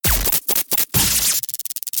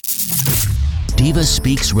Diva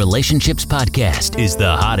Speaks Relationships podcast is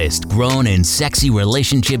the hottest, grown, and sexy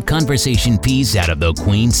relationship conversation piece out of the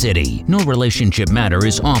Queen City. No relationship matter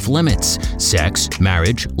is off limits. Sex,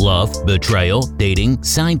 marriage, love, betrayal, dating,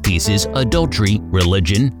 side pieces, adultery,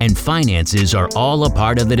 religion, and finances are all a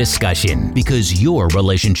part of the discussion because your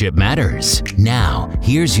relationship matters. Now,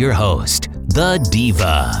 here's your host, the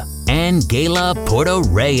Diva, Angela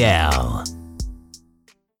Porto-Real.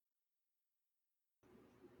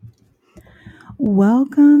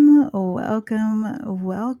 Welcome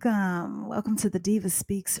to the Diva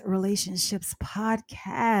Speaks Relationships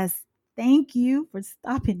podcast. Thank you for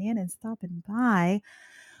stopping in and stopping by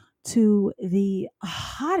to the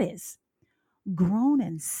hottest, grown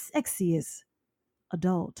and sexiest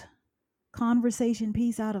adult conversation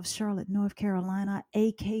piece out of Charlotte, North Carolina,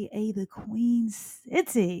 aka the Queen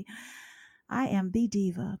City. I am the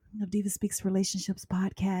Diva of Diva Speaks Relationships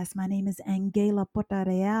podcast. My name is Angela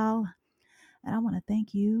Porto-Real. And I want to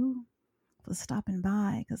thank you for stopping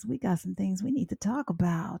by because we got some things we need to talk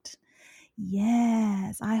about.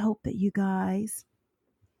 Yes, I hope that you guys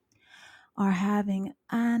are having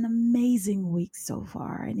an amazing week so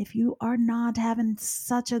far. And if you are not having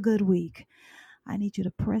such a good week, I need you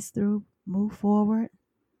to press through, move forward,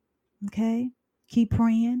 okay? Keep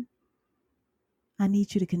praying. I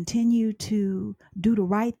need you to continue to do the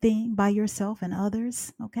right thing by yourself and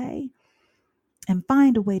others, okay? And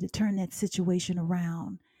find a way to turn that situation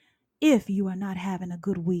around. If you are not having a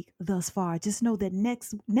good week thus far, just know that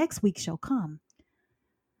next week shall come.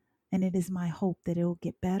 And it is my hope that it will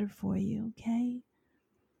get better for you, okay?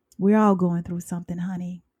 We're all going through something,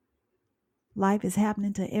 honey. Life is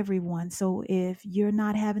happening to everyone. So if you're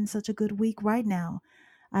not having such a good week right now,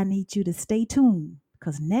 I need you to stay tuned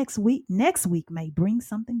because next week may bring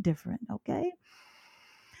something different, okay?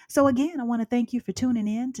 So again, I want to thank you for tuning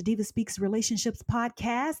in to Diva Speaks Relationships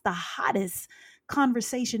podcast, the hottest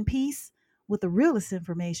conversation piece with the realest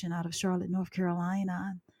information out of Charlotte, North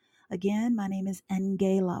Carolina. Again, my name is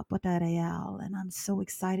Angela Porto-Real, and I'm so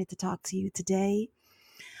excited to talk to you today.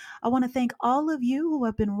 I want to thank all of you who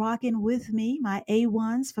have been rocking with me, my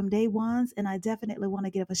A1s from day ones, and I definitely want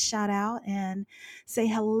to give a shout out and say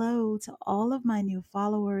hello to all of my new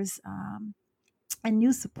followers and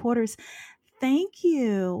new supporters. Thank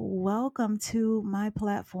you. Welcome to my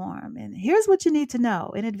platform. And here's what you need to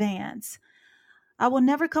know in advance. I will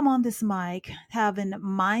never come on this mic having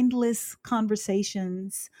mindless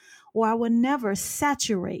conversations, or I will never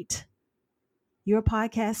saturate your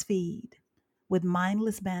podcast feed with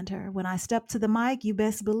mindless banter. When I step to the mic, you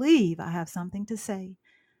best believe I have something to say.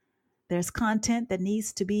 There's content that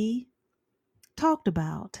needs to be talked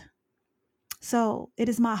about. So it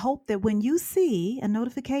is my hope that when you see a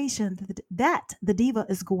notification that the Diva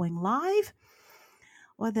is going live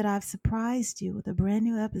or that I've surprised you with a brand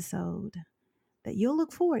new episode, that you'll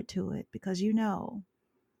look forward to it because you know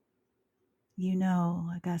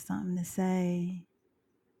I got something to say.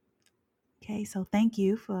 Okay, so thank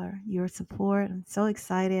you for your support. I'm so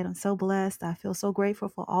excited. I'm so blessed. I feel so grateful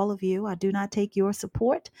for all of you. I do not take your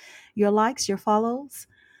support, your likes, your follows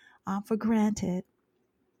for granted.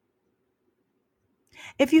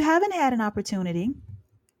 If you have not had an opportunity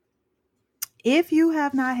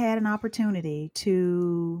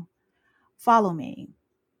to follow me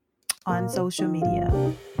on social media,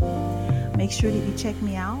 make sure that you check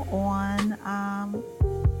me out on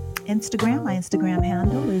Instagram. My Instagram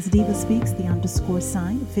handle is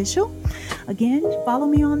DivaSpeaks_official. Again, follow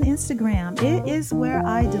me on Instagram. It is where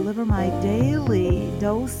I deliver my daily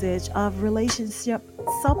dosage of relationship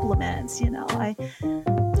supplements. I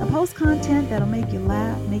post content that'll make you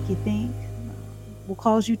laugh, make you think, will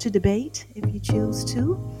cause you to debate if you choose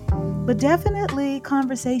to. But definitely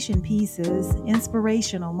conversation pieces,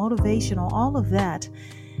 inspirational, motivational, all of that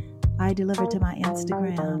I deliver to my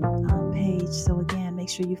Instagram page. So again, make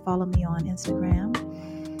sure you follow me on Instagram.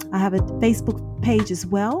 I have a Facebook page as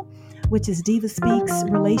well, which is Diva Speaks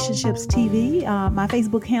Relationships TV. My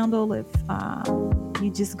Facebook handle, if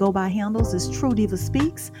you just go by handles, is True Diva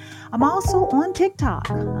Speaks. I'm also on TikTok.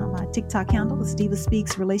 My TikTok handle is Diva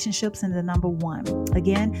Speaks Relationships and the number 1.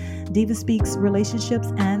 Again, Diva Speaks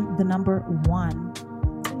Relationships and the number 1.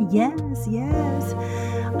 Yes.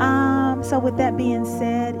 So with that being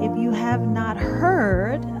said, if you have not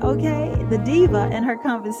heard, okay, the Diva and her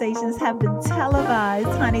conversations have been televised,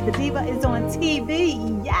 honey. The Diva is on TV.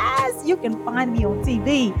 Yes, you can find me on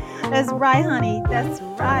TV. That's right, honey. That's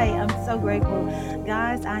right. I'm so grateful.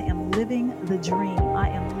 Guys, I am living the dream. I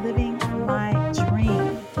am living my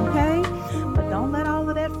dream, okay? But don't let all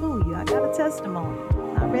of that fool you. I got a testimony.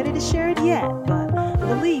 Not ready to share it yet, but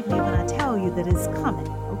believe me when I tell you that it's coming,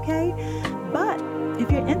 okay? But If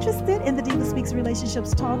you're interested in the Diva Speaks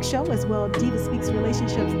Relationships talk show, as well as Diva Speaks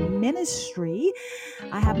Relationships ministry,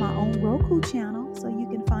 I have my own Roku channel, so you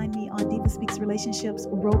can find me on Diva Speaks Relationships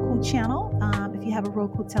Roku channel. If you have a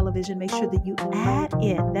Roku television, make sure that you add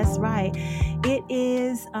it. That's right. It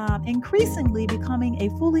is increasingly becoming a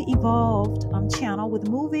fully evolved channel with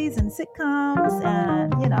movies and sitcoms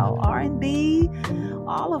and, R&B,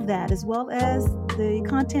 all of that, as well as the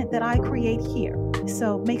content that I create here.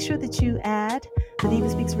 So make sure that you add the Diva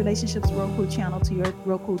Speaks Relationships Roku channel to your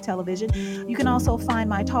Roku television. You can also find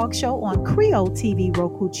my talk show on Creo TV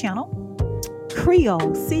Roku channel.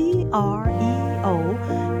 Creo, C-R-E-O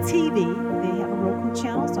TV. They have a Roku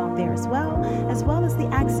channel, so I'm there as well as the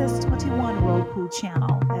Access 21 Roku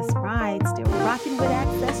channel. That's right, still rocking with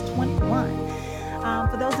Access 21.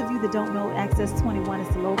 For those of you that don't know, Access 21 is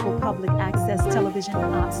the local public access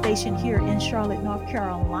television station here in Charlotte, North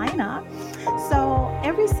Carolina. So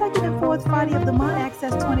every second and fourth Friday of the month,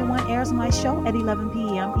 Access 21 airs my show at 11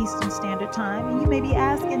 p.m. Eastern Standard Time. And you may be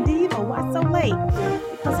asking, Diva, why so late?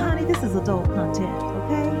 Because, honey, this is adult content,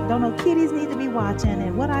 okay? Don't know kiddies need to be watching,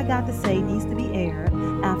 and what I got to say needs to be aired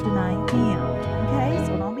after 9 p.m., okay?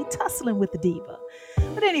 So don't be tussling with the diva.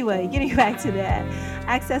 But anyway, getting back to that,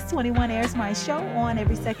 Access 21 airs my show on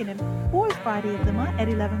every second and fourth Friday of the month at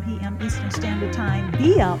 11 p.m. Eastern Standard Time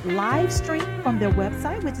via live stream from their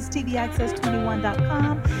website, which is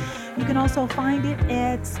tvaccess21.com. You can also find it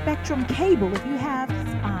at Spectrum Cable. If you have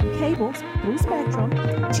cables through Spectrum,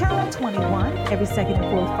 Channel 21 every second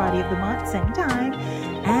and fourth Friday of the month, same time,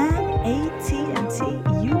 and AT&T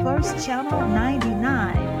Uverse Channel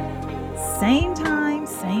 99, same time,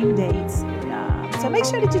 same dates. So make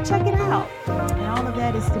sure that you check it out. And all of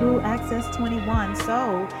that is through Access 21.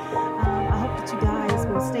 So I hope that you guys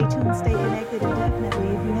will stay tuned, stay connected, and definitely,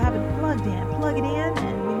 if you haven't plugged in, plug it in.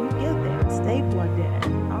 And when you get there, stay plugged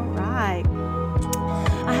in. All right.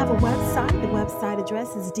 I have a website. The website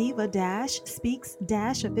address is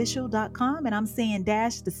diva-speaks-official.com. And I'm saying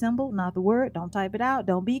dash, the symbol, not the word. Don't type it out.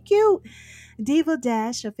 Don't be cute.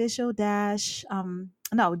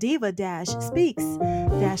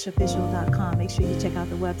 diva-speaks-official.com. Make sure you check out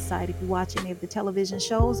the website if you watch any of the television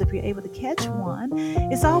shows, if you're able to catch one.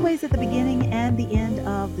 It's always at the beginning and the end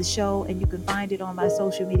of the show, and you can find it on my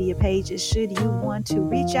social media pages. Should you want to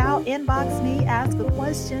reach out, inbox me, ask a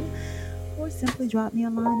question, or simply drop me a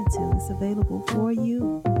line or two, it's available for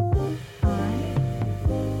you. All right.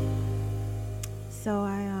 So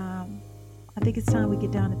I think it's time we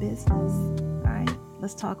get down to business. All right.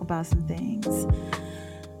 Let's talk about some things.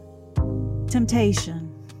 Temptation.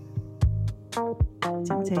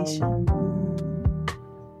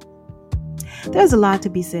 There's a lot to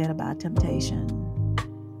be said about temptation.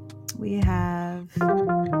 We have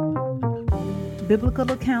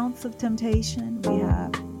biblical accounts of temptation. We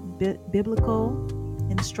have biblical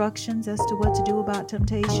instructions as to what to do about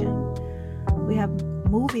temptation. We have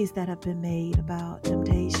movies that have been made about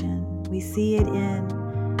temptation. We see it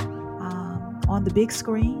on the big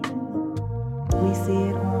screen. We see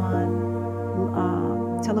it on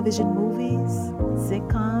television movies,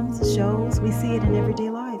 sitcoms, shows. We see it in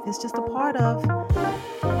everyday life. It's just a part of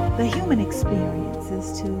the human experience,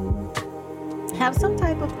 is to have some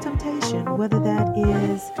type of temptation, whether that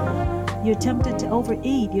is you're tempted to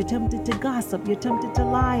overeat, you're tempted to gossip, you're tempted to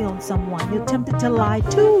lie on someone, you're tempted to lie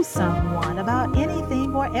to someone about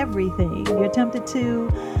anything or everything, you're tempted to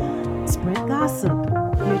spread gossip,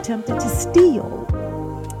 you're tempted to steal,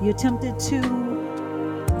 you're tempted to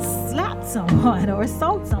slap someone or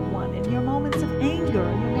assault someone in your moments of anger,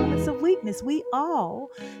 in your moments of weakness. We all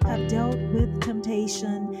have dealt with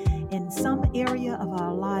temptation in some area of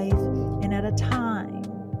our life and at a time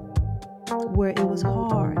where it was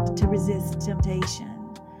hard to resist temptation.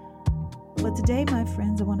 But today, my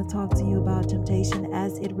friends, I want to talk to you about temptation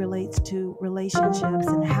as it relates to relationships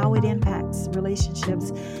and how it impacts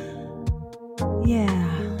relationships. Yeah,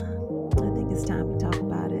 I think it's time we talk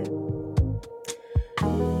about it.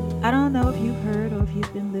 I don't know if you've heard or if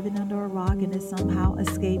you've been living under a rock and it somehow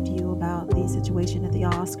escaped you about the situation at the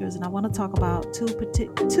Oscars. And I want to talk about two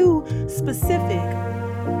specific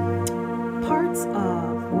parts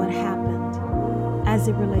of what happened as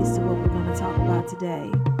it relates to what we're going to talk about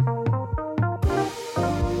today.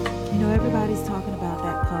 You know, everybody's talking about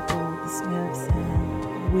that couple, the Smiths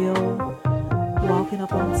and Will, walking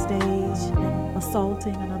up on stage and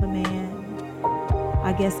assaulting another man,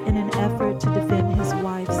 I guess in an effort to defend his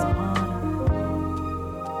wife's honor.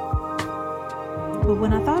 But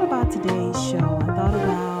when I thought about today's show, I thought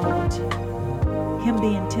about him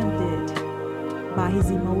being tempted by his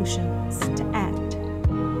emotions to act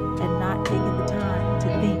and not taking the time to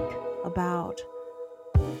think about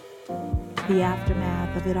the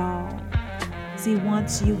aftermath of it all. See,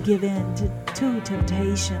 once you give in to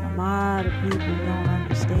temptation, a lot of people don't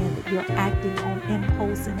understand that you're acting on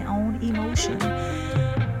impulse and on emotion.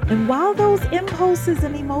 And while those impulses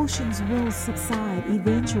and emotions will subside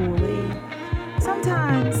eventually,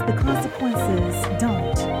 sometimes the consequences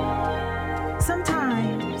don't.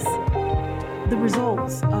 Sometimes the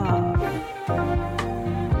results of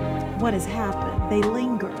what has happened, they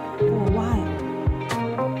linger for a while.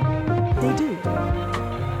 They do.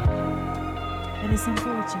 And it's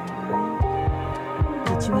unfortunate, right?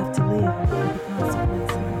 That you have to live with the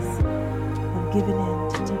consequences of giving in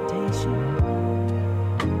to temptation.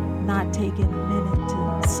 Not taking a minute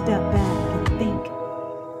to step back and think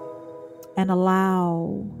and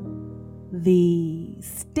allow the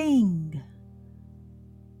sting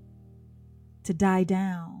to die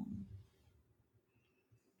down.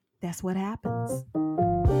 That's what happens.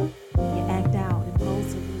 You act out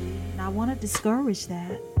impulsively. And I want to discourage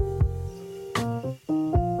that.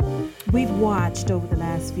 We've watched over the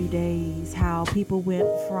last few days how people went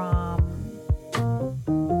from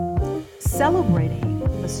celebrating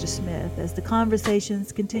Mr. Smith as the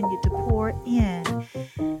conversations continued to pour in,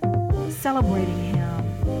 celebrating him,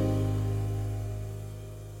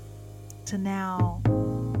 to now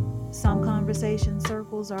some conversation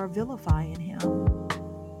circles are vilifying him.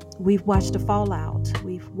 We've watched the fallout.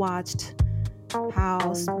 We've watched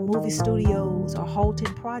how movie studios are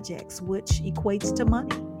halting projects, which equates to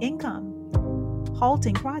money, income.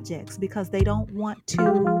 Halting projects because they don't want to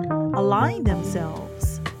align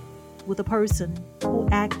themselves with a person who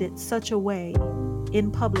acted such a way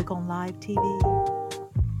in public on live TV.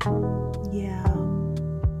 Yeah.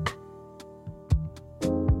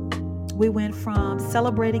 We went from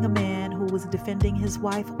celebrating a man who was defending his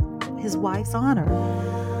wife's honor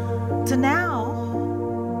to now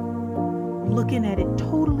looking at it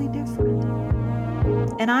totally different.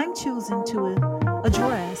 And I'm choosing to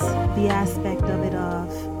address the aspect of it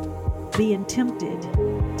of being tempted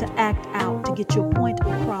to act out, to get your point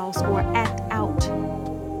across, or act out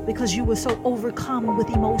because you were so overcome with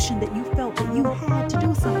emotion that you felt that you had to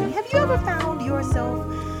do something. Have you ever found yourself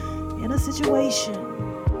in a situation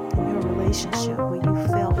in your relationship where you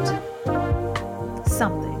felt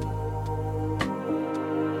something?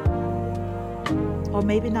 Or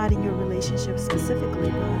maybe not in your relationship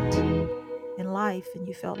specifically, but in life, and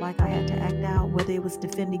you felt like I had to act out, whether it was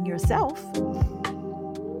defending yourself.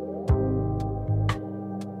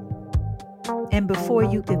 And before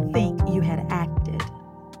you could think, you had acted.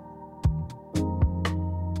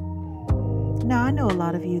 Now, I know a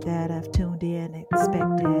lot of you that have tuned in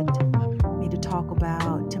expected me to talk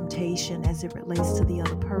about temptation as it relates to the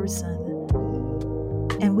other person.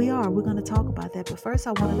 And we're going to talk about that. But first,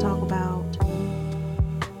 I want to talk about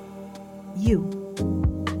you.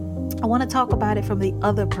 I want to talk about it from the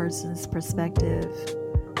other person's perspective.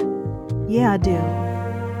 Yeah, I do.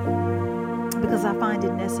 Because I find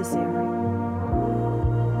it necessary.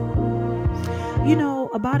 You know,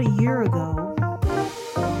 about a year ago,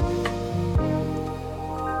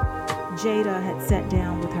 Jada had sat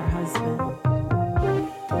down with her husband.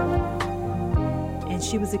 And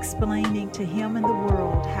she was explaining to him and the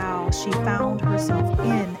world how she found herself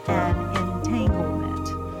in an entanglement.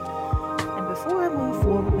 Before I move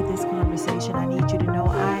forward with this conversation, I need you to know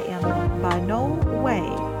I am by no way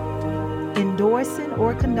endorsing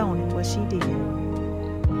or condoning what she did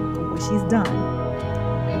or what she's done.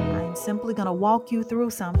 I'm simply going to walk you through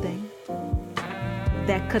something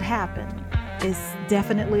that could happen. It's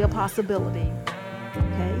definitely a possibility.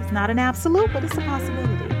 Okay? It's not an absolute, but it's a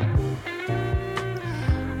possibility.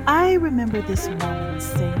 I remember this woman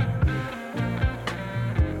saying,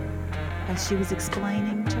 as she was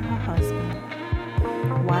explaining to her husband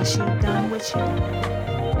why she'd done what she did.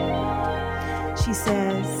 She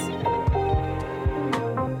says,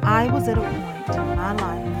 I was at a point in my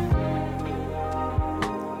life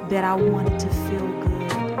that I wanted to feel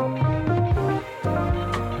good.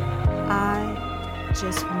 I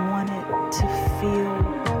just wanted to feel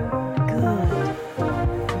good.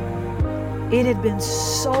 It had been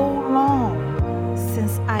so long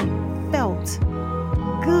since I felt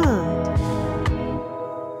good.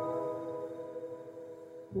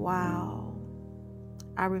 Wow.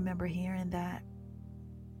 I remember hearing that.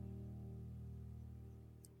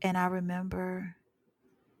 And I remember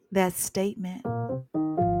that statement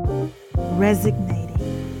resonating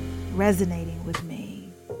with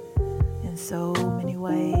me in so many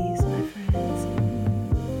ways, my friends.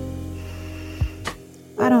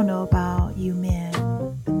 I don't know about you men,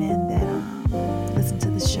 the men that listen to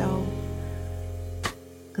the show,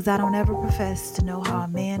 because I don't ever profess to know how a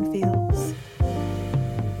man feels.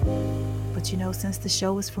 But But since the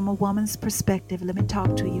show is from a woman's perspective, let me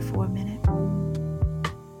talk to you for a minute.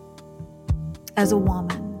 As a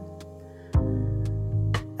woman,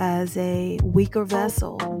 as a weaker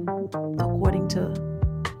vessel, according to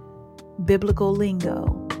biblical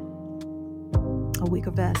lingo, a weaker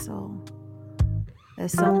vessel,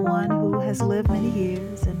 as someone who has lived many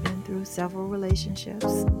years and been through several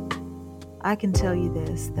relationships, I can tell you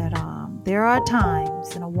this, that there are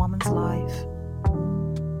times in a woman's life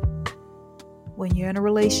when you're in a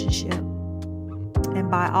relationship, and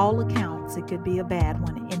by all accounts, it could be a bad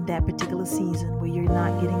one in that particular season, where you're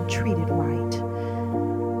not getting treated right,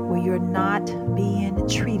 where you're not being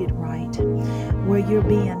treated right, where you're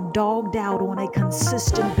being dogged out on a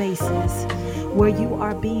consistent basis, where you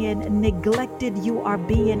are being neglected, you are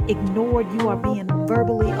being ignored, you are being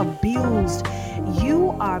verbally abused,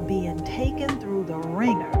 you are being taken through the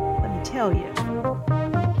ringer, let me tell you.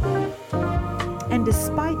 And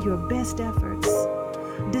despite your best efforts,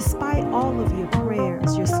 despite all of your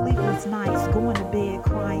prayers, your sleepless nights, going to bed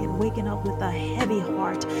crying, waking up with a heavy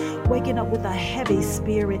heart, waking up with a heavy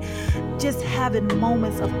spirit, just having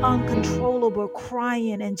moments of uncontrollable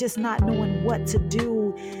crying and just not knowing what to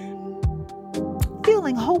do,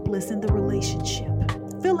 feeling hopeless in the relationship,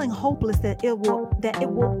 feeling hopeless that it will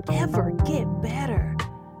ever get better,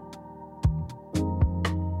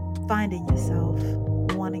 finding yourself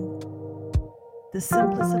wanting the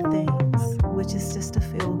simplest of things, which is just to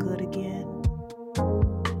feel good again.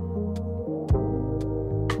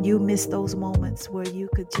 You miss those moments where you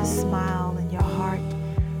could just smile and your heart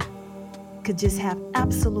could just have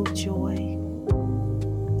absolute joy.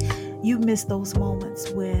 You miss those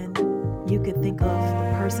moments when you could think of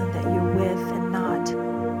the person that you're with and not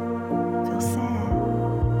feel sad.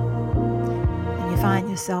 And you find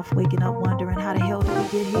yourself waking up wondering, how the hell did we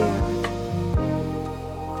get here?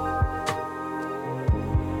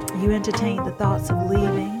 You entertain the thoughts of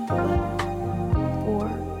leaving, but for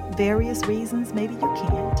various reasons, maybe you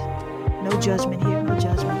can't. No judgment here, no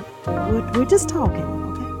judgment. We're just talking,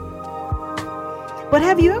 okay? But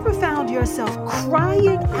have you ever found yourself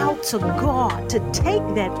crying out to God to take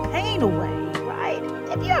that pain away, right?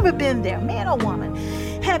 Have you ever been there, man or woman?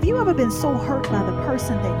 Have you ever been so hurt by the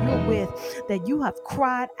person that you're with that you have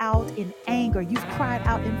cried out in anger? You've cried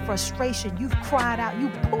out in frustration. You've cried out.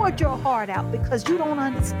 You poured your heart out because you don't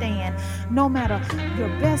understand. No matter your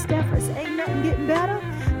best efforts, ain't nothing getting better.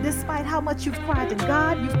 Despite how much you've cried to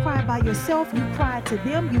God, you've cried by yourself, you cried to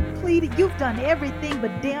them, you pleaded, you've done everything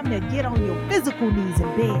but damn near get on your physical knees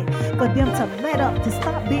and beg for them to let up, to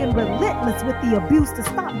stop being relentless with the abuse, to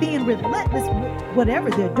stop being relentless with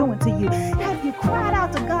whatever they're doing to you. Have you cried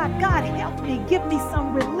out to God, God help me, give me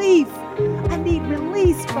some relief. I need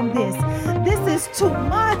release from this. This is too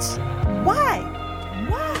much. Why?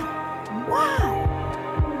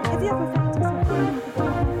 Have you ever found yourself crying out to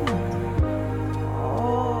God like that?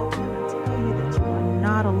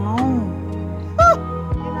 Not alone.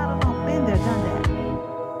 You're not alone. Been there, done that.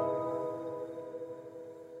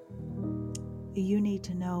 You need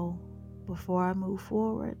to know before I move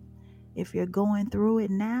forward, if you're going through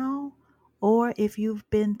it now or if you've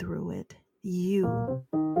been through it, you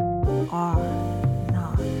are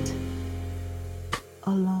not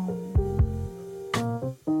alone.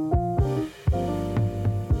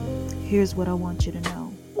 Here's what I want you to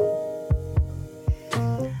know.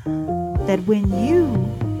 That when you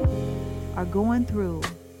are going through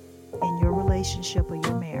in your relationship or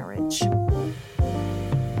your marriage,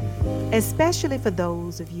 especially for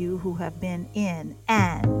those of you who have been in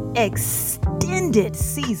an extended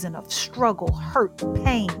season of struggle, hurt,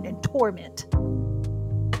 pain, and torment,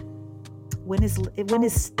 when it's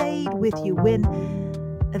stayed with you, when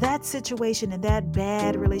that situation and that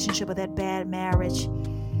bad relationship or that bad marriage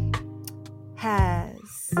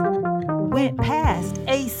has went past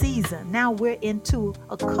a season. Now we're into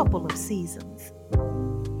a couple of seasons.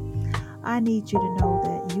 I need you to know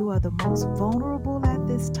that you are the most vulnerable at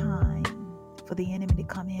this time for the enemy to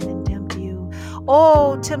come in and tempt you.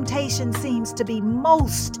 Oh, temptation seems to be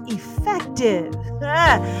most effective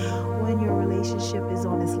when your relationship is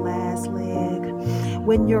on its last leg,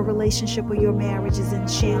 when your relationship or your marriage is in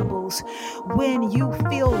shambles, when you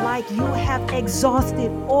feel like you have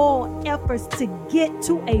exhausted all efforts to get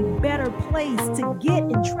to a better place, to get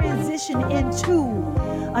and transition into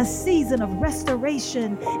a season of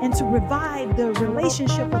restoration and to revive the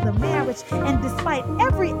relationship or the marriage. And despite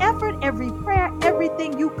every effort, every prayer,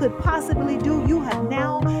 everything you could possibly do, you have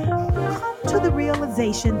now come to the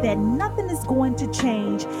realization that nothing is going to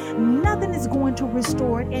change, nothing is going to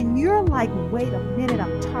restore it, and you're like, wait a minute,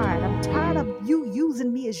 I'm tired. I'm tired of you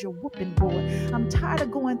using me as your whooping boy. I'm tired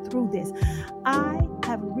of going through this. I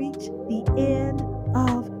have reached the end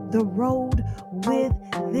of the road with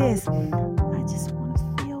this. I just want to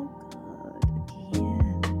feel good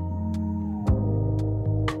again.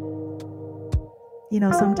 You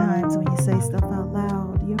know, sometimes when you say stuff out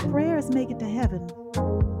loud, your prayers make it to heaven.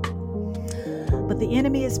 But the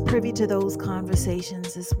enemy is privy to those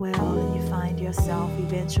conversations as well, and you find yourself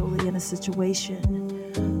eventually in a situation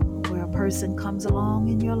where a person comes along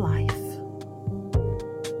in your life, and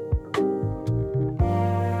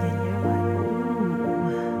you're like,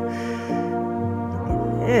 ooh, look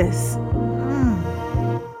at this.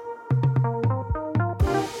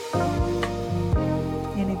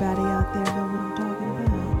 Anybody out there know what I'm talking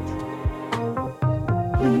about?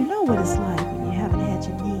 Well, you know what it's like when you haven't had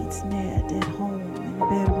your needs met at home, in the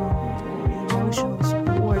bedroom, or emotional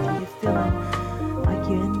support, and you're feeling like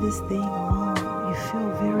you're in this thing alone. You feel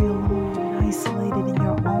very alone and isolated in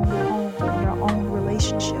your own home, in your own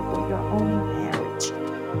relationship, or your own marriage.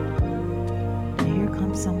 And here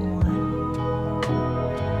comes someone.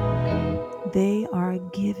 They are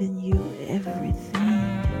giving you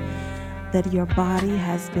everything that your body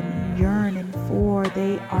has been yearning for.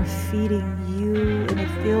 They are feeding you, and it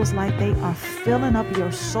feels like they are filling up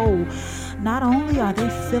your soul. Not only are they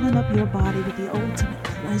filling up your body with the ultimate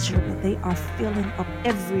pleasure, but they are filling up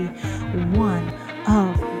every one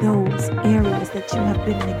of those areas that you have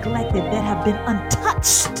been neglected, that have been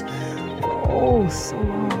untouched for so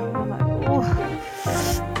long. You're like, oh,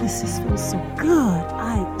 this just feels so good.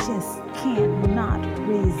 I just cannot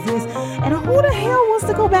resist. And who the hell wants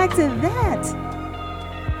to go back to that?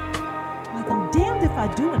 Like, I'm damned if I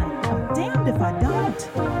do and I'm damned if I don't.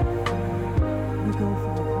 You go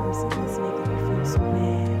from a person that's making you feel so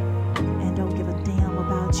bad and don't give a damn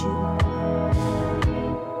about you.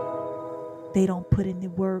 They don't put in the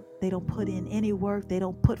work. They don't put in any work. They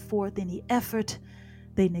don't put forth any effort.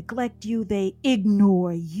 They neglect you. They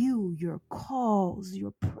ignore you, your calls,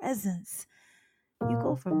 your presence. You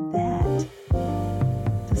go from that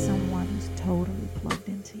to someone who's totally plugged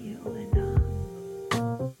into you, and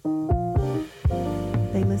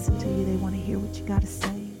they listen to you. They want to hear what you got to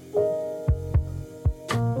say.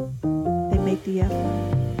 They make the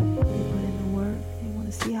effort. They put in the work. They want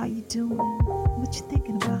to see how you're doing, what you're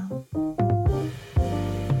thinking about.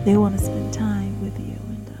 They want to spend time with you,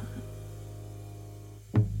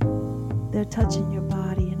 and they're touching your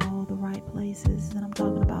body in all the right places. And I'm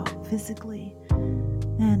talking about physically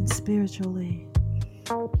and spiritually.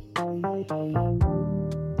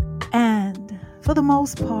 And for the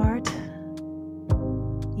most part,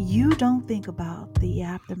 you don't think about the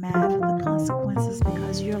aftermath and the consequences,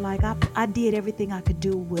 because you're like, I did everything I could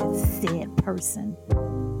do with said person.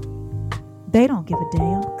 They don't give a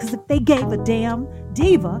damn, because if they gave a damn,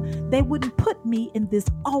 Diva, they wouldn't put me in this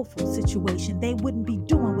awful situation. They wouldn't be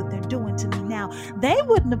doing what they're doing to me now. They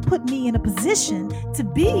wouldn't have put me in a position to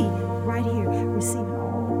be right here receiving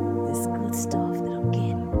all this good stuff that I'm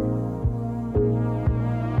getting.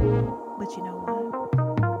 But you know what?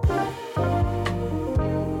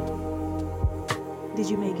 Did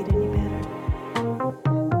you make it any better?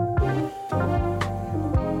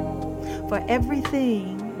 For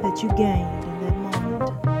everything that you gained in that moment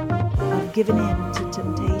of giving in to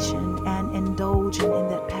temptation and indulging in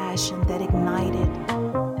that passion that ignited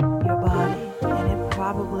your body, and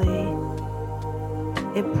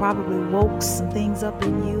it probably woke some things up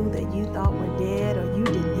in you that you thought were dead or you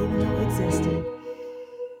didn't even know existed.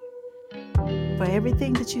 For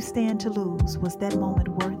everything that you stand to lose, was that moment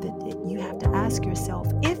worth it? You have to ask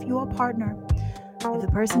yourself, if your partner, if the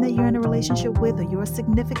person that you're in a relationship with, or your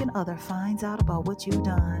significant other finds out about what you've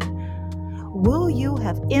done, will you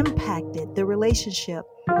have impacted the relationship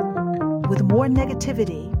with more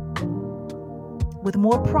negativity, with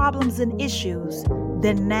more problems and issues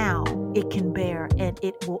than now it can bear, and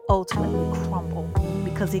it will ultimately crumble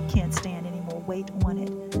because it can't stand any more weight on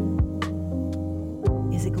it?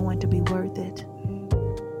 Is it going to be worth it?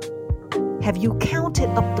 Have you counted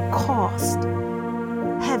up the cost?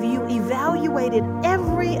 Have you evaluated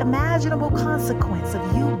every imaginable consequence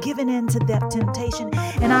of you giving in to that temptation?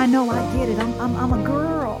 And I know, I get it. I'm a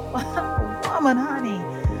girl, a woman, honey. I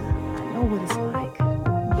know what it's like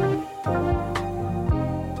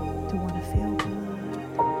to want to feel good.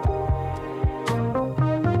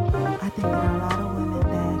 I think there are a lot of women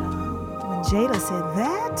that, when Jada said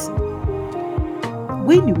that,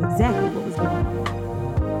 we knew exactly what was going on.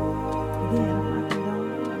 Again, I'm not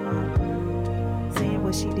condoning, I'm not saying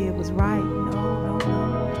what she did was right. No.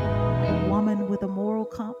 A woman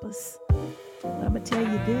compass. But I'm going to tell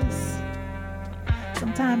you this.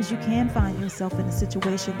 Sometimes you can find yourself in a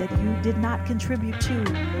situation that you did not contribute to,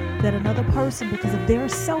 that another person, because of their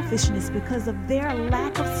selfishness, because of their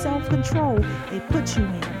lack of self-control, they put you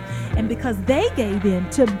in. And because they gave in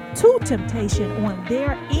to temptation on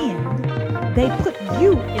their end, they put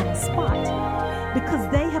you in a spot. Because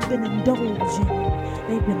they have been indulging,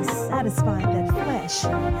 they've been satisfying that flesh.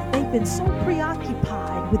 They've been so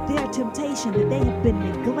preoccupied with their temptation that they have been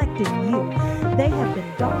neglecting you. They have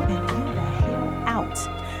been dogging you the hell out.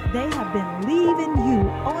 They have been leaving you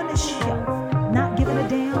on a shelf, not giving a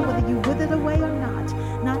damn whether you wither away or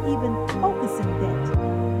not even focusing that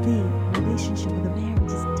the relationship of the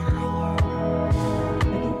marriage is dying.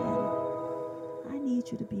 Again, I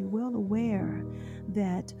need you to be well aware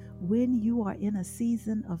that when you are in a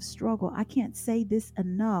season of struggle, I can't say this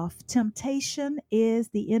enough, temptation is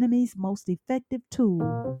the enemy's most effective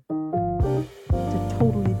tool to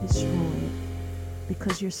totally destroy it,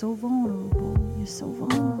 because you're so vulnerable. You're so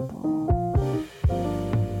vulnerable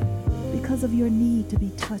because of your need to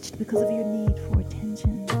be touched, because of your need for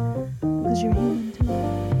attention, because you're human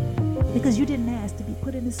too, because you didn't ask to be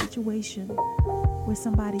put in a situation where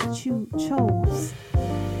somebody chose to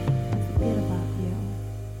forget about you.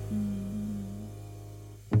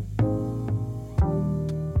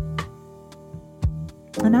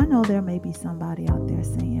 And I know there may be somebody out there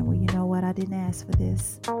saying, well, you know what? I didn't ask for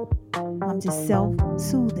this. I'm just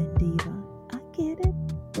self-soothing, diva. I get it.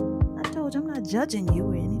 I told you I'm not judging you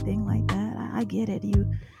or anything like that. I get it.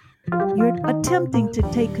 You're attempting to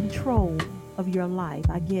take control of your life.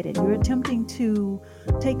 I get it. You're attempting to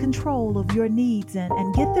take control of your needs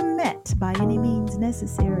and get them met by any means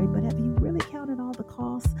necessary. But have you really counted all the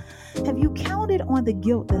costs? Have you counted on the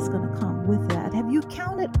guilt that's going to come with that? Have you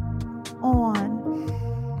counted on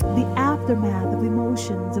the aftermath of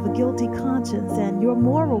emotions, of a guilty conscience, and your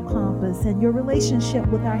moral compass, and your relationship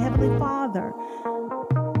with our Heavenly Father?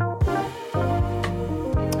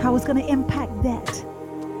 How it's going to impact that?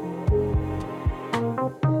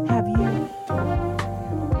 Have you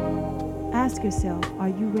asked yourself, are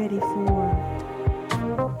you ready for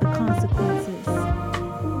the consequences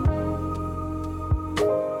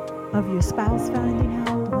of your spouse finding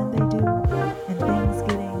out when they do, and things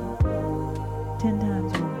getting 10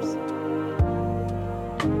 times worse?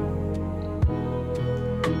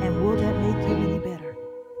 And will that make you any better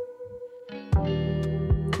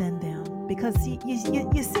than them? Because you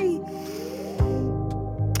see,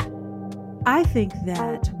 I think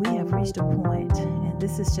that we have reached a point, and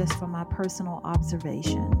this is just from my personal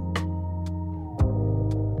observation.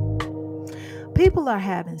 People are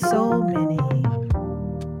having so many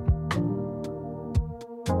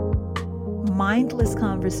mindless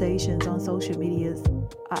conversations on social media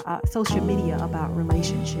about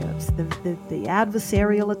relationships, the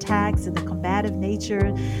adversarial attacks and the combative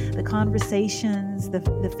nature, the conversations,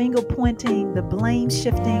 the finger pointing, the blame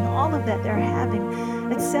shifting, all of that they're having,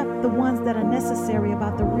 except the ones that are necessary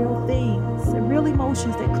about the real things, the real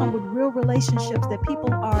emotions that come with real relationships that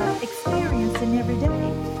people are experiencing every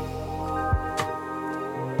day.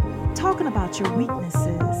 Talking about your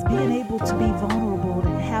weaknesses, being able to be vulnerable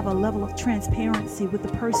and have a level of transparency with the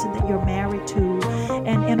person that you're married to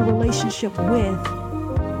and in a relationship with.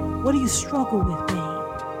 What do you struggle with,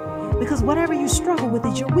 babe? Because whatever you struggle with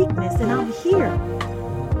is your weakness, and I'm here.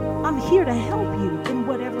 I'm here to help you in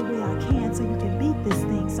whatever way I can so you can beat this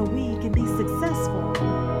thing, so we can be successful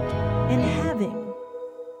in having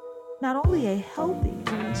not only a healthy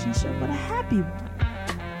relationship, but a happy one.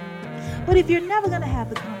 But if you're never going to have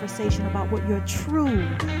the conversation about what your true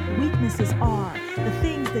weaknesses are, the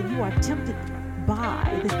things that you are tempted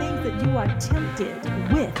by, the things that you are tempted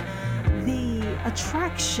with, the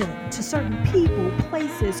attraction to certain people,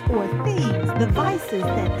 places, or things, the vices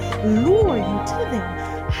that lure you to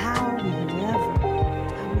them, how will you ever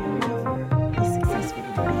be successful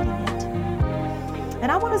in beating it?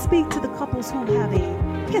 And I want to speak to the couples who have a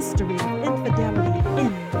history of infidelity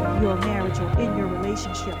in your marriage or in your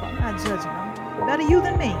relationship. I'm not judging them. Better you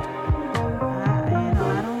than me.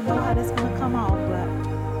 I don't know how that's going to come out, but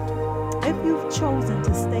if you've chosen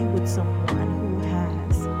to stay with someone who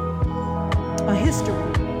has a history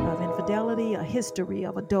of infidelity, a history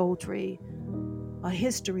of adultery, a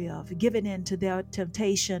history of giving in to their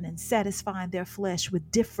temptation and satisfying their flesh with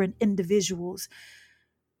different individuals,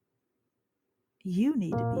 you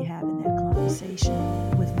need to be having that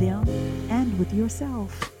conversation with them and with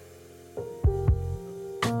yourself.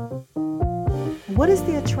 What is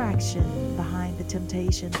the attraction behind the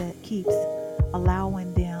temptation that keeps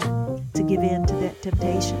allowing them to give in to that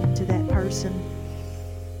temptation, to that person?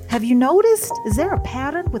 Have you noticed? Is there a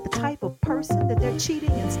pattern with the type of person that they're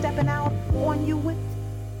cheating and stepping out on you with?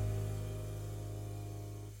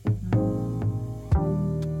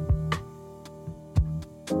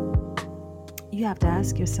 You have to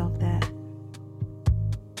ask yourself that.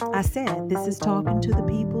 I said this is talking to the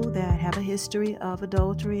people that have a history of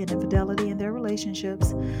adultery and infidelity in their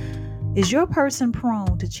relationships. Is your person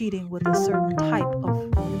prone to cheating with a certain type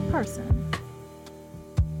of person?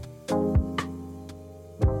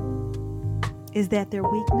 Is that their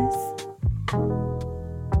weakness?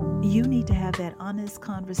 You need to have that honest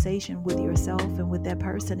conversation with yourself and with that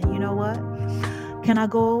person. And you know what? Can I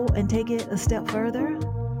go and take it a step further?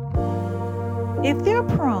 If they're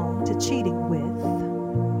prone to cheating with,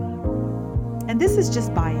 and this is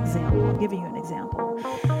just by example, I'm giving you an example,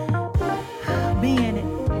 being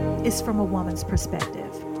it's from a woman's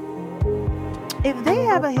perspective. If they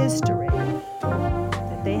have a history,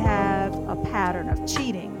 that they have a pattern of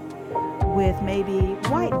cheating with maybe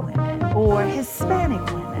white women or Hispanic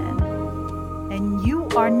women, and you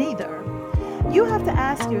are neither, you have to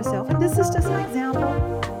ask yourself, and this is just an example,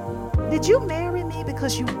 did you marry me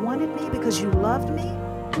because you wanted me, because you loved me?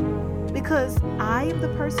 Because I am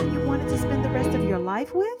the person you wanted to spend the rest of your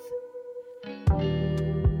life with?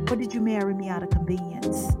 Or did you marry me out of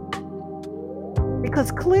convenience?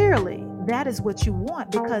 Because clearly that is what you want,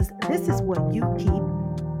 because this is what you keep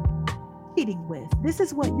cheating with. This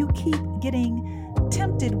is what you keep getting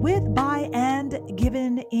tempted with, by, and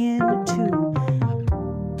given into.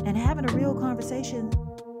 And having a real conversation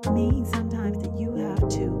means sometimes that you have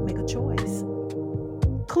to make a choice.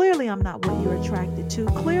 Clearly, I'm not what you're attracted to.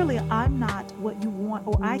 Clearly, I'm not what you want,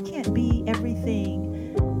 or I can't be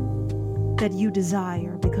everything that you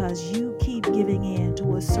desire, because you keep giving in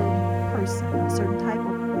to a certain person, a certain type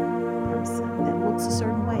of person that looks a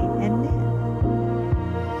certain way. And then,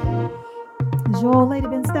 has your old lady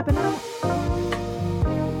been stepping out?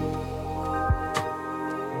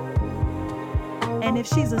 And if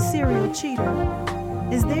she's a serial cheater,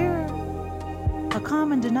 is there a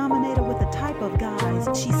common denominator with the type of guys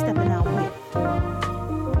she's stepping out with?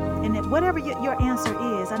 And if whatever your answer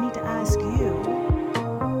is, I need to ask you,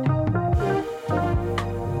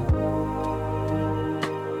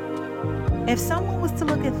 if someone was to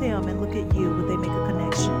look at them and look at you, would they make a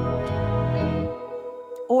connection?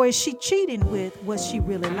 Or is she cheating with what she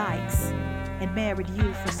really likes and married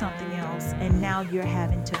you for something else, and now you're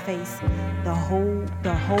having to face the whole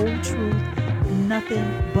truth, nothing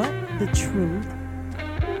but the truth?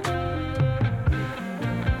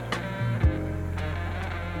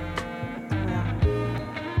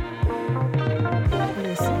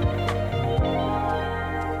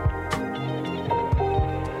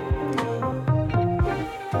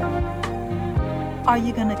 Are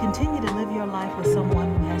you going to continue to live your life with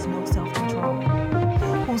someone who has no self-control,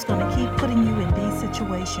 who's going to keep putting you in these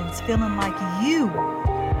situations, feeling like you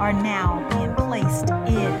are now being placed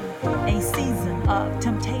in a season of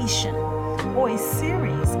temptation or a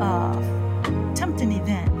series of tempting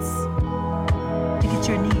events to get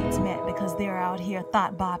your needs met, because they're out here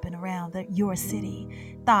thought bopping around your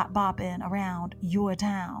city, thought bopping around your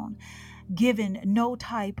town, given no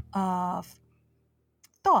type of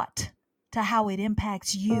thought to how it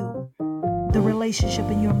impacts you, the relationship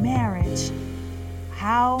in your marriage?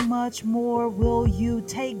 How much more will you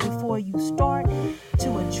take before you start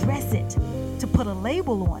to address it, to put a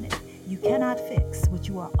label on it? You cannot fix what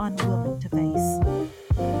you are unwilling to face.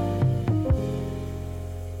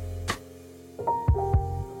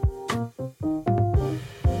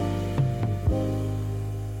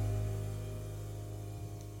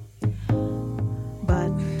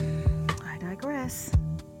 But I digress.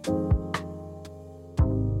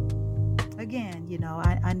 Again,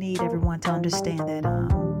 I need everyone to understand that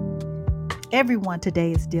everyone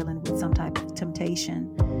today is dealing with some type of temptation,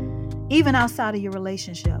 even outside of your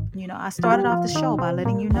relationship. I started off the show by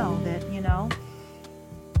letting you know that,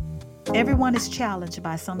 everyone is challenged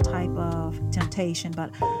by some type of temptation,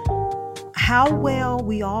 but how well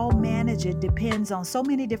we all manage it depends on so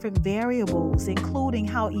many different variables, including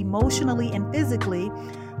how emotionally and physically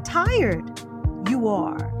tired you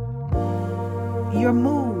are, your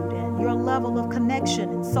mood, your level of connection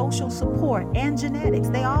and social support, and genetics.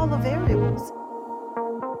 They all are variables.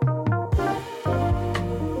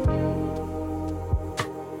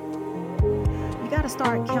 You got to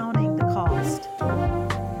start counting the cost.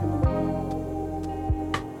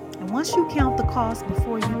 And once you count the cost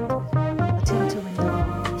before you attempt to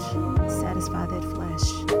indulge, satisfy that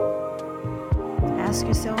flesh, ask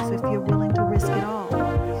yourself if you're willing to risk it all.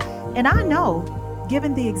 And I know,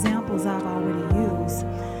 given the examples I've already used,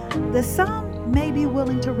 that some may be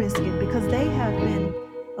willing to risk it because they have been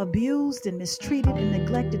abused and mistreated and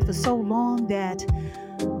neglected for so long that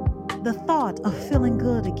the thought of feeling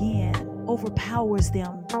good again overpowers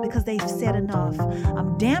them because they've said enough.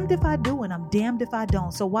 I'm damned if I do and I'm damned if I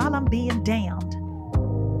don't. So while I'm being damned,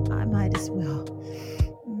 I might as well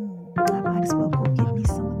go get me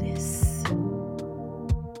some of this.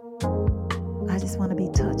 I just want to be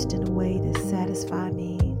touched in a way that satisfies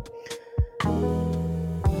me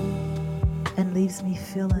and leaves me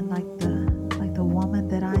feeling like the woman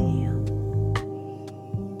that I am.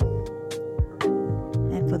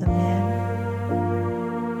 And for the men,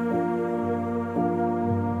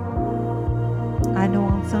 I know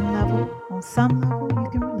on some level you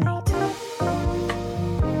can relate.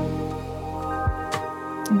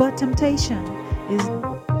 But temptation is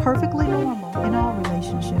perfectly normal in all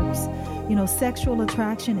relationships. You know, sexual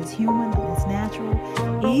attraction is human and it's natural.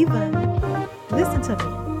 Even, listen to me,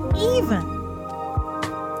 even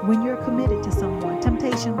when you're committed to someone,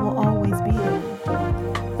 temptation will always be there.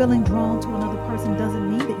 Feeling drawn to another person doesn't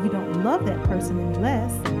mean that you don't love that person any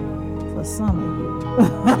less, for some of you.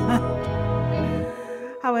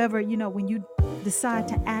 However, you know, when you decide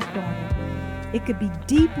to act on it, it could be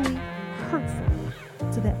deeply hurtful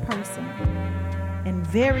to that person and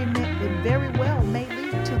very well may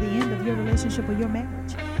lead to the end of your relationship or your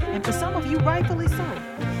marriage. And for some of you, rightfully so.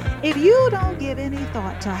 If you don't give any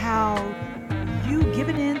thought to how you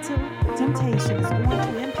giving in to temptation is going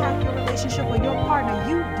to impact your relationship or your partner,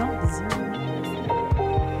 you don't deserve it.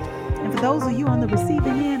 And for those of you on the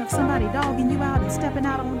receiving end of somebody dogging you out and stepping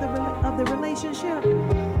out of the relationship,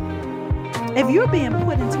 if you're being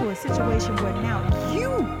put into a situation where now you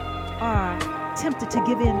are tempted to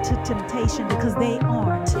give in to temptation because they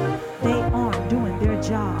aren't doing their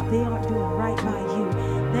job, they aren't doing right by you,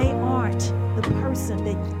 they aren't the person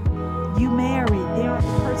that you married, they aren't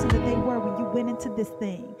the person that they were when you went into this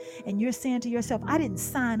thing, and you're saying to yourself, I didn't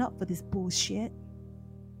sign up for this bullshit.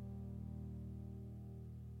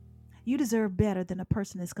 You deserve better than a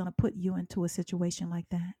person that's going to put you into a situation like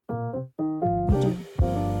that. You do.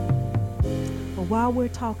 But while we're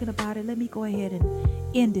talking about it, let me go ahead and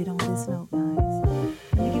end it on this note, guys.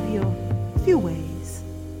 Let me give you a few ways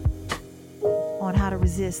on how to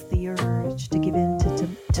resist the urge to give in to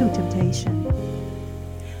temptation.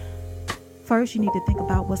 First, you need to think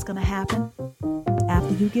about what's going to happen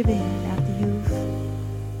after you give in, after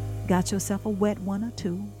you've got yourself a wet one or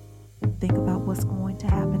two. Think about what's going to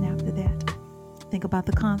happen after that. Think about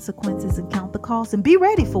the consequences and count the costs and be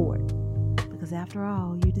ready for it. Because after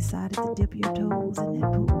all, you decided to dip your toes in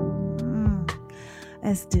that pool.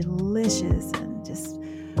 As delicious and just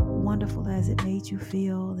wonderful as it made you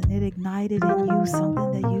feel, and it ignited in you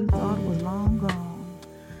something that you thought was long gone.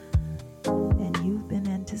 And you've been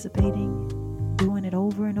anticipating doing it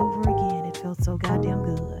over and over again. It felt so goddamn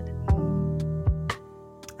good.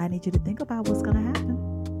 I need you to think about what's going to happen.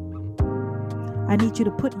 I need you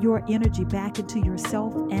to put your energy back into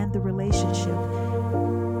yourself and the relationship.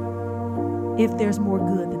 If there's more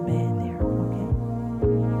good than bad there, okay?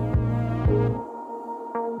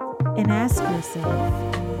 And ask yourself,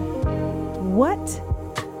 what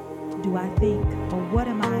do I think, or what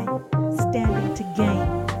am I standing to gain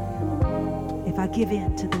if I give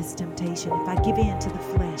in to this temptation, if I give in to the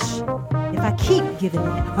flesh, if I keep giving in?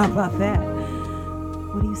 How about that?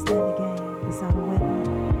 What do you stand to gain beside a wedding,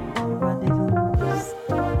 a rendezvous?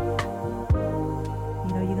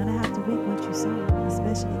 You know, you're going to have to reap what you sow,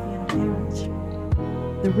 especially if you're in a marriage.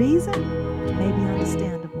 The reason may be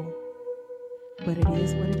understandable, but it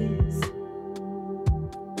is what it is.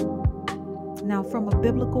 Now, from a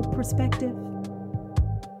biblical perspective,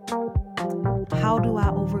 how do I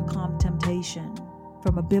overcome temptation?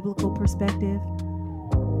 From a biblical perspective,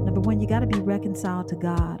 number one, you got to be reconciled to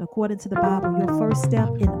God. According to the Bible, your first step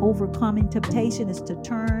in overcoming temptation is to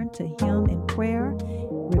turn to Him in prayer,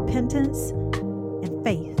 repentance, and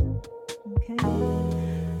faith. Okay?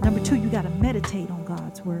 Number two, you got to meditate on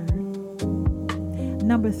God's word.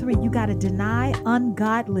 Number three, you got to deny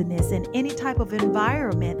ungodliness and any type of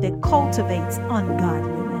environment that cultivates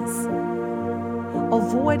ungodliness.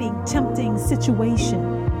 Avoiding tempting situation.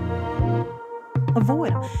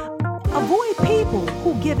 Avoid people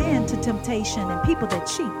who give in to temptation and people that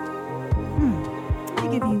cheat. Let me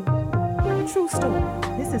give you a true story.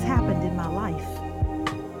 This has happened in my life.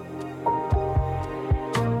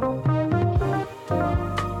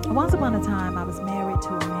 Once upon a time, I was married to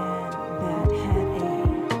a man that had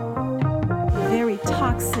a very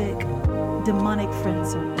toxic, demonic friend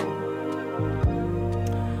circle.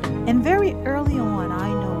 And very early on, I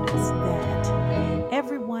noticed that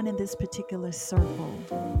everyone in this particular circle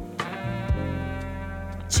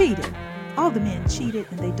cheated. All the men cheated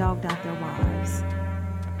and they dogged out their wives.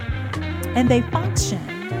 And they function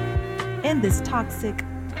in this toxic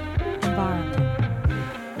environment,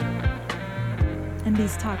 in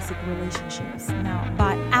these toxic relationships. Now,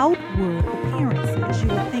 by outward appearances, you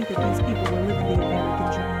would think that these people were living the American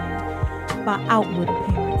dream. By outward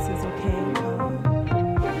appearances, okay?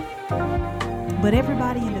 But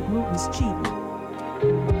everybody in the group was cheating.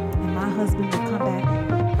 And my husband would come back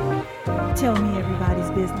and tell me everybody's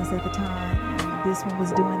business at the time. And this one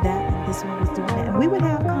was doing that, and this one was doing that. And we would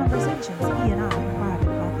have conversations, he and I, in private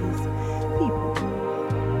about these people.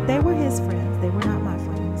 They were his friends. They were not my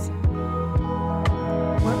friends.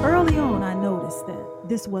 Well, early on, I noticed that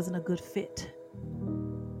this wasn't a good fit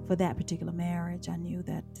for that particular marriage. I knew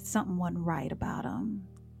that something wasn't right about them.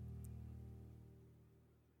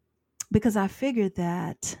 Because I figured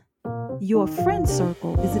that your friend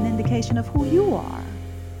circle is an indication of who you are.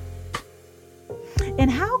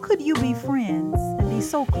 And how could you be friends and be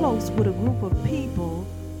so close with a group of people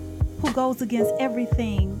who goes against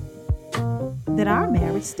everything that our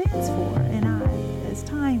marriage stands for? And as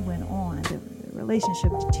time went on, the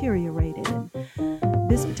relationship deteriorated, and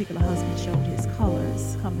this particular husband showed his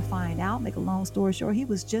colors. Come to find out, make a long story short, he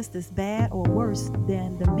was just as bad or worse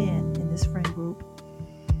than the men in this friend group.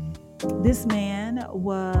 This man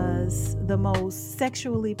was the most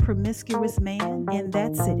sexually promiscuous man in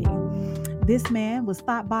that city. This man was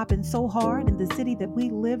thought bopping so hard in the city that we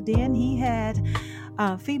lived in. He had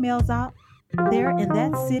females out there in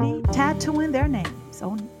that city tattooing their names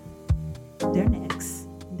on their necks,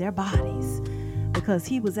 their bodies, because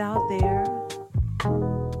he was out there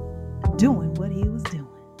doing what he was doing.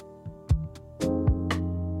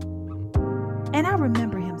 And I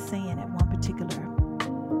remember him saying at one particular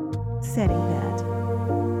setting that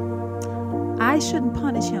I shouldn't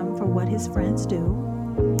punish him for what his friends do,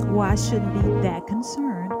 or I shouldn't be that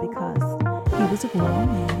concerned, because he was a grown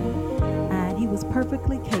man and he was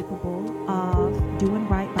perfectly capable of doing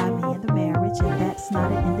right by me in the marriage, and that's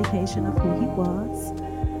not an indication of who he was,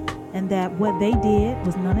 and that what they did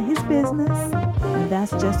was none of his business, and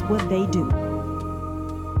that's just what they do.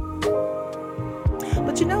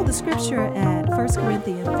 But you know, the scripture at 1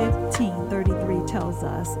 Corinthians 15:33 tells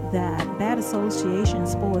us that bad association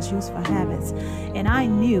spoils useful habits. And I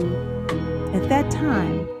knew at that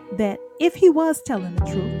time that if he was telling the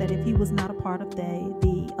truth, that if he was not a part of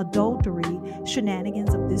the adultery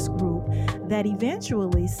shenanigans of this group, that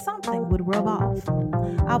eventually something would rub off.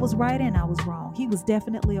 I was right and I was wrong. He was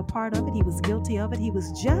definitely a part of it. He was guilty of it. He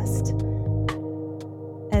was just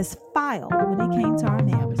as foul when it came to our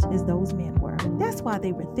marriage as those men were. That's why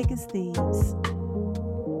they were thick as thieves.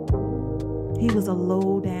 He was a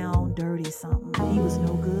low down, dirty something. He was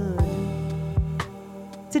no good.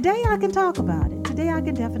 Today I can talk about it. Today I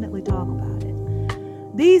can definitely talk about it.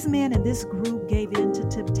 These men in this group gave in to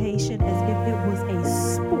temptation as if it was a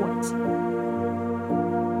sport.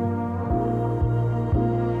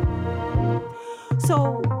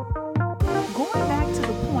 So going back to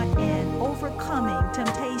the point in overcoming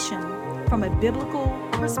temptation from a biblical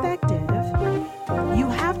perspective, you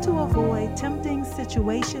have to avoid tempting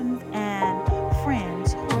situations and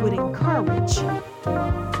friends who would encourage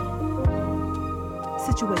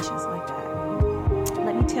situations like that.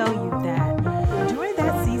 Let me tell you that during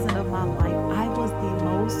that season of my life, I was the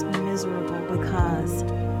most miserable because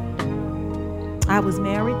I was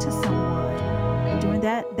married to someone during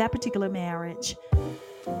that particular marriage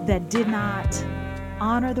that did not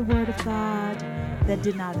honor the word of God, that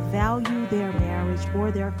did not value their marriage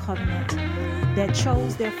or their covenant, that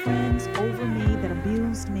chose their friends over me, that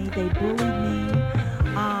abused me, they bullied me.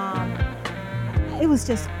 It was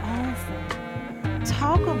just awful.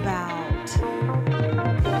 Talk about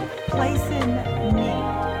placing me.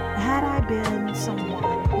 Had I been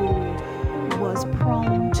someone who was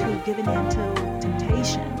prone to giving in to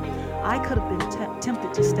temptation, I could have been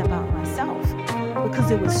tempted to step out myself, because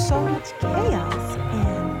there was so much chaos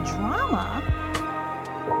and drama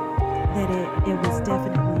that it was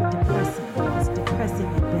definitely depressing. It was depressing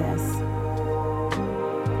at best.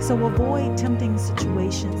 So avoid tempting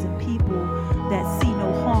situations and people that see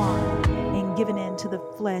no harm in giving in to the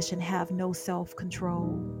flesh and have no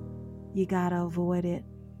self-control. You gotta avoid it.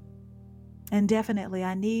 And definitely,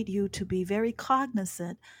 I need you to be very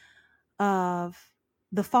cognizant of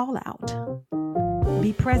the fallout.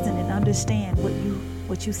 Be present and understand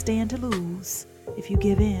what you stand to lose if you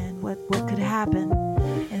give in, what could happen.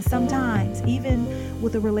 And sometimes, even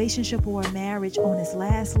with a relationship or a marriage on its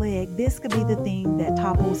last leg, this could be the thing that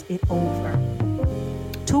topples it over.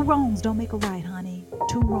 Two wrongs don't make a right, honey.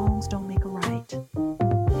 Two wrongs don't make a right.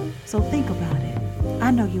 So think about it.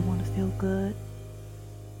 I know you want to feel good.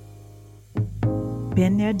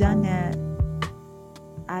 Been there, done that.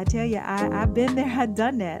 I tell you, I've been there, I've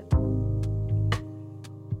done that.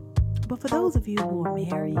 But for those of you who are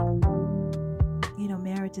married,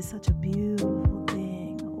 marriage is such a beautiful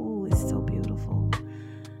thing. Oh, it's so beautiful.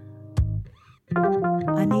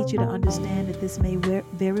 I need you to understand that this may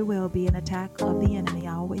very well be an attack of the enemy.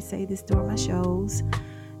 I always say this during my shows,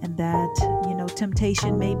 and that,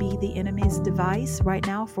 temptation may be the enemy's device right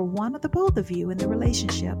now for one or the both of you in the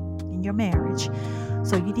relationship, in your marriage.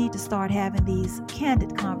 So you need to start having these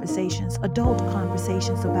candid conversations, adult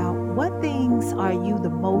conversations about what things are you the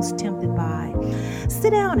most tempted by.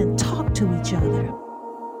 Sit down and talk to each other.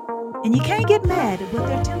 And you can't get mad at what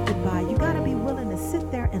they're tempted by. You got to be willing to sit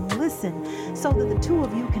there and listen so that the two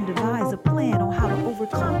of you can devise a plan on how to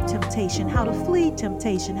overcome temptation, how to flee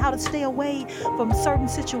temptation, how to stay away from certain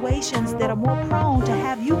situations that are more prone to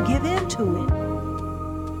have you give in to it.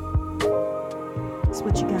 That's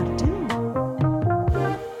what you got to do.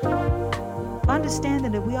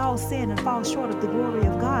 Understanding that we all sin and fall short of the glory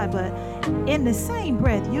of God, but in the same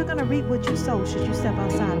breath, you're going to reap what you sow should you step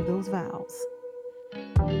outside of those vows.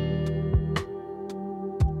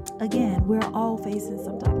 Again, we're all facing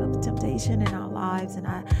some type of temptation in our lives, and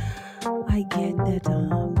I get that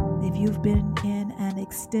if you've been in an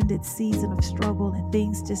extended season of struggle and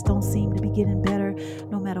things just don't seem to be getting better,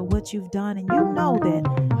 no matter what you've done, and you know that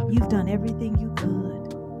you've done everything you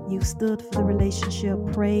could. You've stood for the relationship,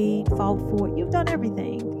 prayed, fought for it. You've done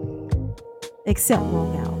everything except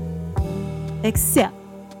walk out, except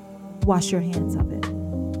wash your hands of it.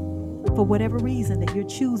 For whatever reason that you're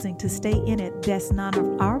choosing to stay in it, that's none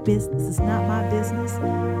of our business. It's not my business.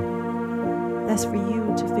 That's for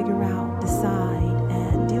you to figure out, decide,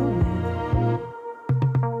 and deal with.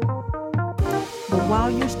 But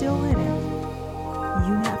while you're still in it,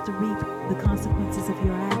 you have to reap the consequences of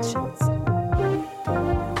your actions.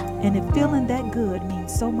 And if feeling that good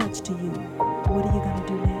means so much to you, what are you going to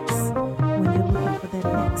do next when you're looking for that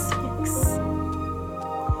next fix?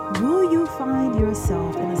 Will you find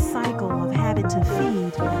yourself in a cycle of having to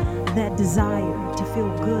feed that desire to feel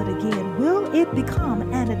good again? Will it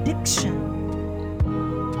become an addiction?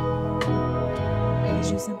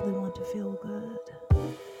 Because you simply want to feel good.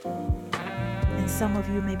 And some of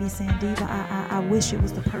you may be saying, Diva, I wish it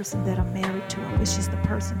was the person that I'm married to. I wish it's the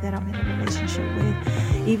person that I'm in a relationship with.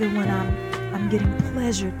 Even when I'm getting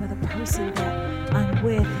pleasured by the person that I'm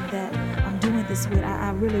with and that I'm doing this with,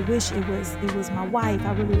 I really wish it was my wife.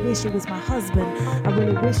 I really wish it was my husband. I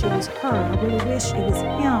really wish it was her. I really wish it was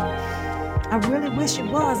him. I really wish it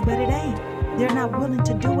was, but it ain't. They're not willing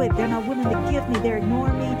to do it. They're not willing to give me. They're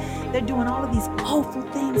ignoring me. They're doing all of these awful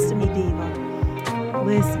things to me, Diva.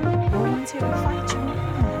 Listen, no one's here to fight you.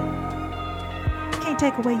 Can't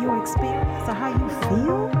take away your experience or how you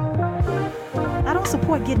feel. I don't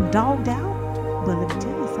support getting dogged out, but let me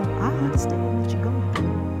tell you something. I understand what you're going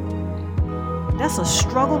through. That's a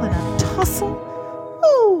struggle and a tussle.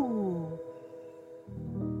 Ooh.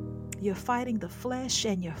 You're fighting the flesh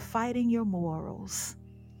and you're fighting your morals.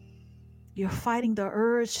 You're fighting the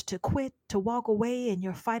urge to quit, to walk away, and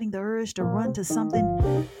you're fighting the urge to run to something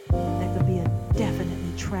that could be a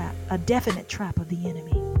definite trap of the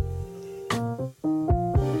enemy.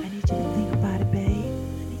 I need you to think about it, babe.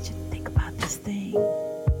 I need you to think about this thing.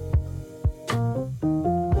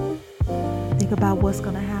 Think about what's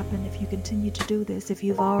going to happen if you continue to do this, if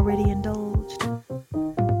you've already indulged.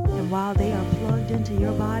 And while they are plugged into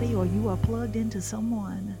your body or you are plugged into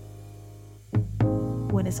someone,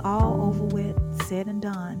 when it's all over with, said and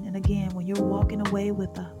done, and again, when you're walking away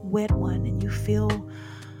with a wet one and you feel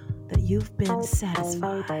that you've been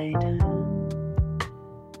satisfied,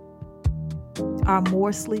 are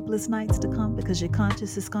more sleepless nights to come because your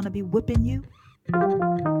conscience is going to be whipping you?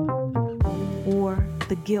 Or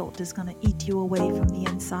the guilt is going to eat you away from the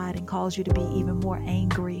inside and cause you to be even more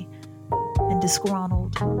angry and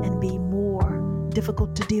disgruntled and be more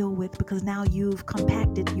difficult to deal with because now you've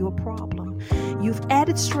compacted your problem. You've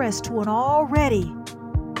added stress to an already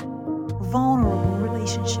vulnerable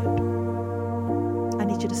relationship. I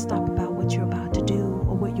need you to stop about what you're about to do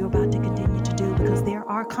or what you're about to continue to do, because there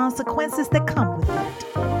are consequences that come with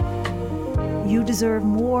that. You deserve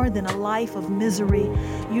more than a life of misery.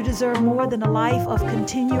 You deserve more than a life of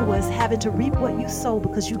continuous having to reap what you sow,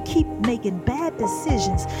 because you keep making bad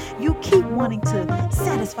decisions. You keep wanting to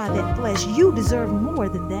satisfy that flesh. You deserve more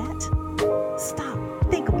than that. Stop.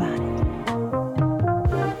 Think about it.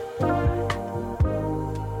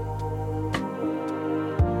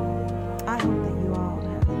 I hope that you all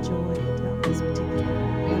have enjoyed this particular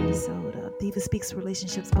episode of Diva Speaks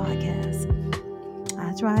Relationships Podcast.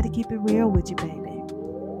 I try to keep it real with you, baby.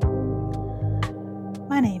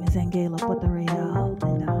 My name is Angela Portoreal,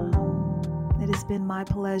 and it has been my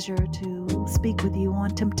pleasure to speak with you on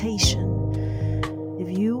temptation.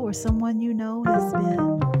 If you or someone you know has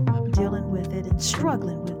been dealing with it and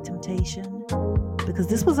struggling with temptation, because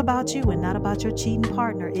this was about you and not about your cheating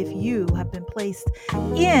partner. If you have been placed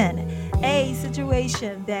in a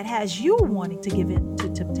situation that has you wanting to give in to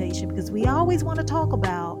temptation, because we always want to talk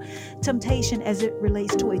about temptation as it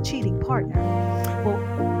relates to a cheating partner. Well,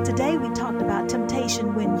 today we talked about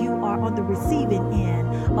temptation when you are on the receiving end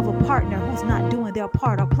of a partner who's not doing their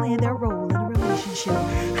part or playing their role in a relationship,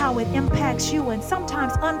 how it impacts you and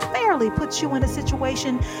sometimes unfairly puts you in a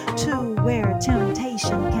situation to where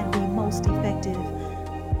temptation can be most effective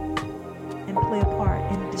and play a part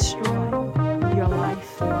in destroying your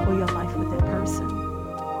life or your life with that person.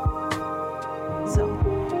 So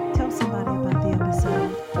tell somebody about the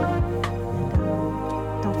episode,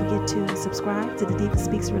 and don't forget to subscribe to the Diva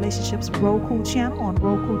Speaks Relationships Roku channel on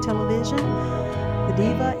Roku television. The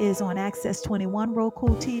Diva is on Access 21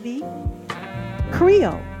 Roku TV,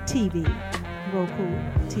 Creo TV Roku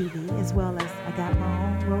TV, as well as I got my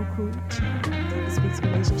own Roku channel, Diva Speaks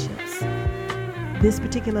Relationships. This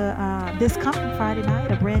coming Friday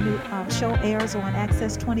night, a brand new show airs on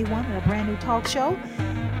Access 21, and a brand new talk show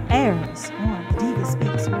airs on the Diva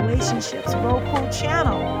Speaks Relationships Roku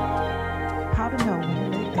channel. How to know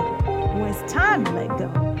when to let go, or it's time to let go.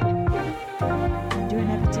 And during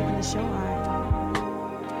that particular show, I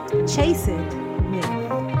chase it with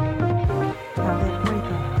how that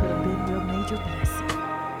breakup could have been your major blessing.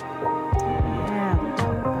 Yeah, we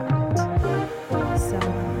talk about it. So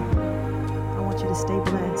I want you to stay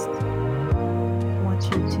blessed. I want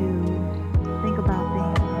you to think about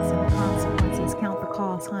things and the consequences. Count the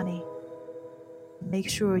cost, honey. Make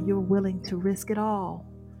sure you're willing to risk it all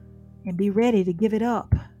and be ready to give it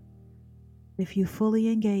up if you fully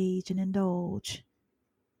engage and indulge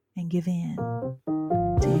and give in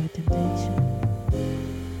to your temptation.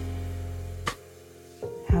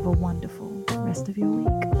 Have a wonderful rest of your week.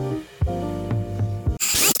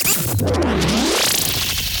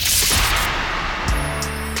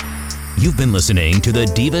 You've been listening to the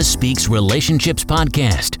Diva Speaks Relationships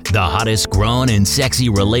podcast, the hottest grown and sexy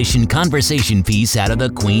relation conversation piece out of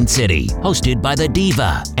the Queen City, hosted by the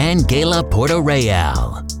Diva and Gayla Porto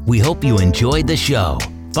Real. We hope you enjoyed the show.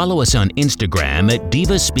 Follow us on Instagram at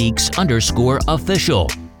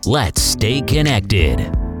DivaSpeaks_official. Let's stay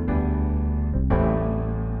connected.